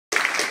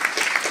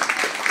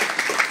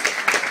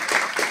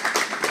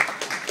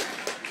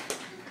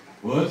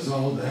What's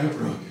all that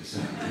ruckus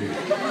out here?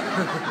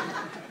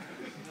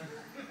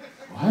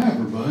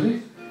 Whatever,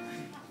 buddy.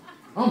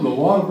 I'm the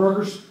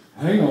Whataburger's.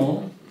 Hang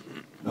on.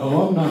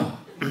 No, I'm not.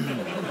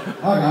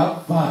 I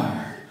got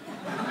fired.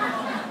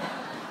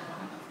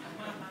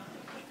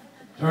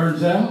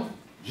 Turns out,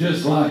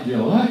 just like you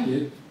like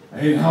it,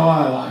 ain't how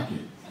I like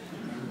it.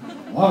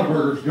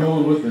 Whataburger's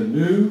going with a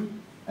new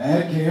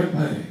ad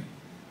campaign,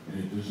 and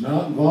it does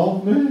not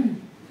involve me.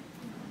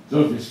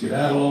 So if you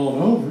skedaddle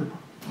on over,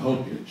 I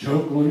hope you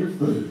choke on your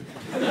food.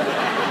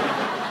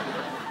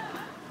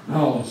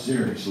 No,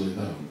 seriously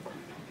though,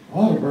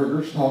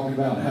 Whataburger's talking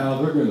about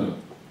how they're going to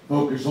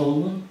focus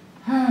on the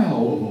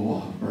how of a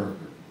Whataburger.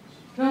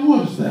 Now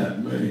what does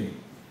that mean?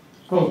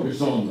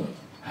 Focus on the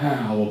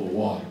how of a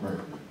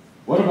Whataburger.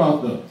 What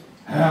about the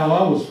how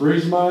I was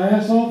freezing my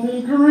ass off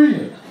in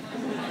Korea?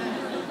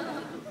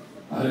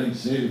 I didn't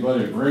see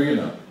anybody bringing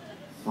a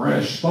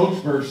fresh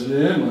spokesperson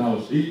in when I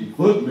was eating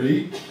foot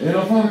meat in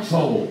a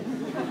foxhole.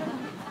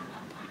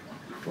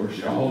 Of course,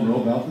 you all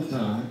know about the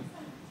time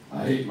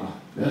I ate my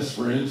best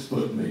friend's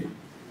foot meat.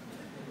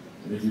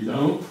 And if you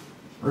don't,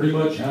 pretty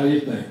much how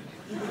you think.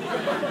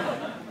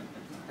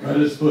 Cut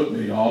his foot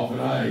meat off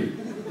and I ate it.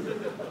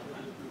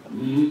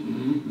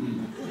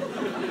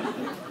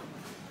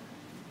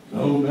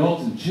 No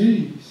melting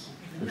cheese,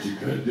 but you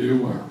could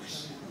do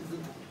worse.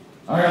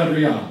 I gotta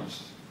be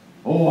honest,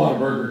 old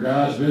Whataburger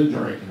guy's been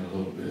drinking a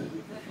little bit.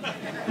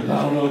 Because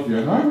I don't know if you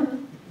heard,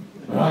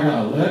 but I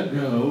gotta let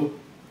go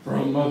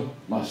from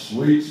my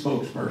sweet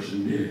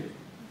spokesperson gig.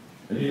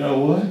 And you know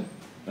what?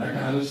 That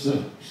kind of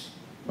sucks.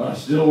 But I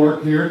still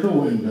work here at the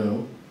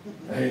window,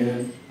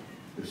 and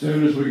as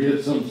soon as we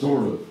get some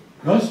sort of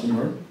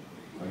customer,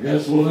 I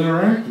guess we'll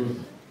interact with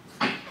them.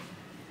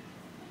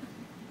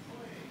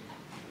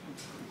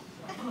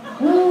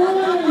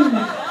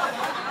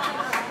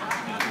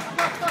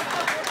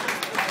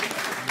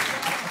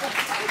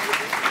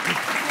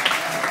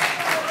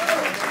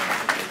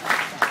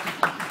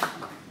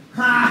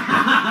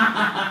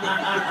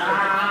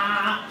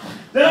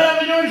 I've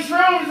been doing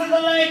shrooms at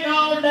the lake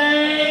all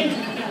day,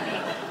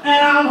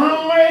 and I'm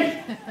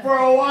hungry for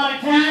a wad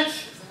of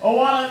catch, a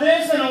wad of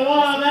this, and a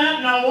wad of that,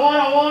 and a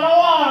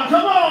wad.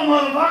 Come on,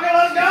 motherfucker,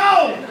 let's go!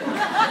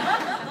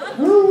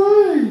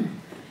 Hooray!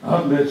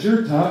 I've met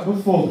your type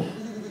before.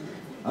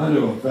 I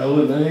knew a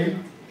fella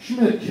named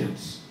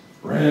Schmidtkins.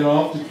 Ran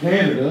off to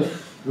Canada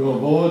to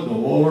avoid the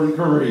war in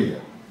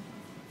Korea.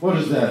 What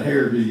is that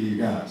hairdo you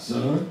got,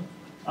 son?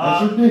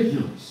 That's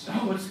ridiculous.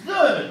 Oh, it's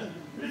good.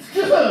 It's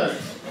good.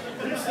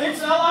 I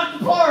like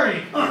to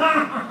party. I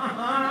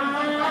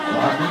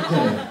can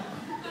tell.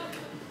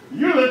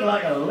 You look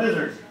like a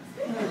lizard.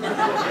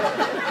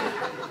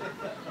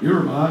 You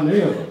remind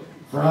me of a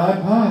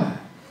fried pie.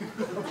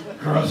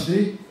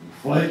 Crusty,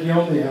 flaky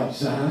on the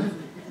outside,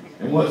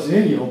 and what's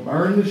in you will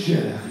burn the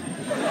shit out of you.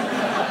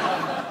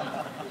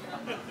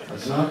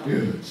 That's not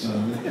good,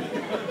 son.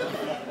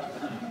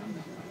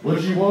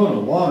 What you want, a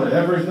wad of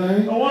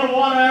everything? I want a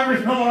wad of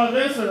everything, one of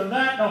this and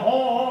that, and a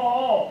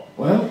whole.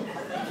 Well,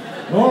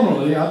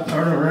 normally I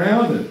turn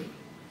around and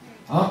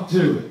hop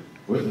to it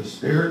with a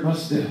spirit in my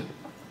step.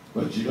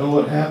 But you know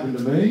what happened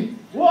to me?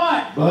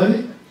 What?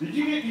 Buddy? Did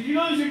you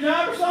lose your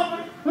job or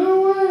something?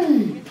 No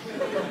way.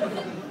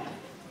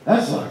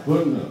 That's like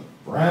putting a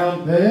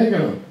round peg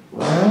in a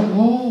round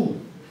hole.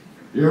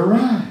 You're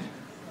right.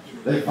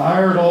 They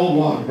fired old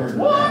Whataburger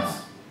What? guy.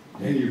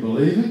 Can you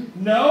believe it?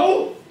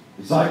 No.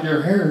 It's like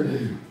your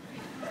hairdo.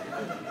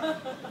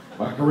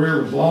 My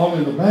career was long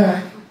in the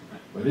back,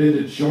 but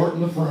ended short in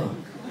the front.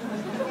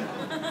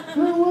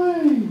 No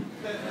way.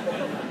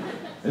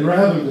 And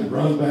rather than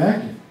run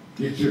back and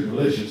get your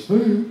delicious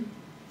food,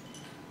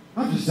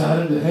 I've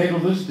decided to handle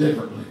this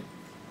differently.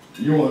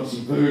 You want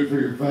some food for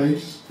your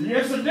face?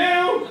 Yes, I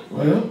do.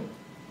 Well,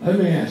 let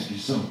me ask you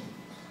something.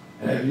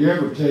 Have you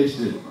ever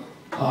tasted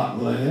hot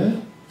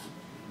lead?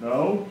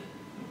 No.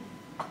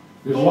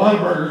 Because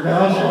Whataburger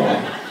guys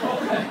are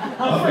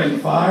I've been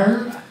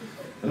fired,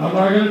 and I'm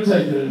not going to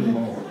take it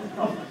anymore.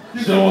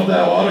 Still want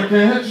that water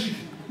catch?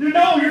 You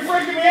know, you're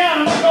freaking me out.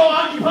 I'm going to go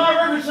occupy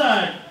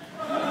Riverside.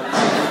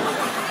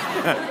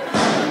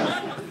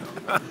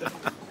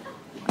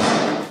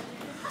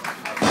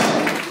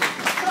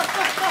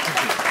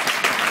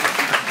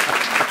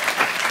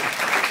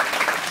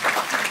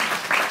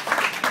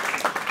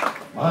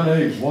 My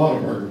name's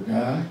Whataburger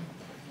Guy,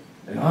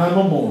 and I'm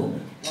a Mormon.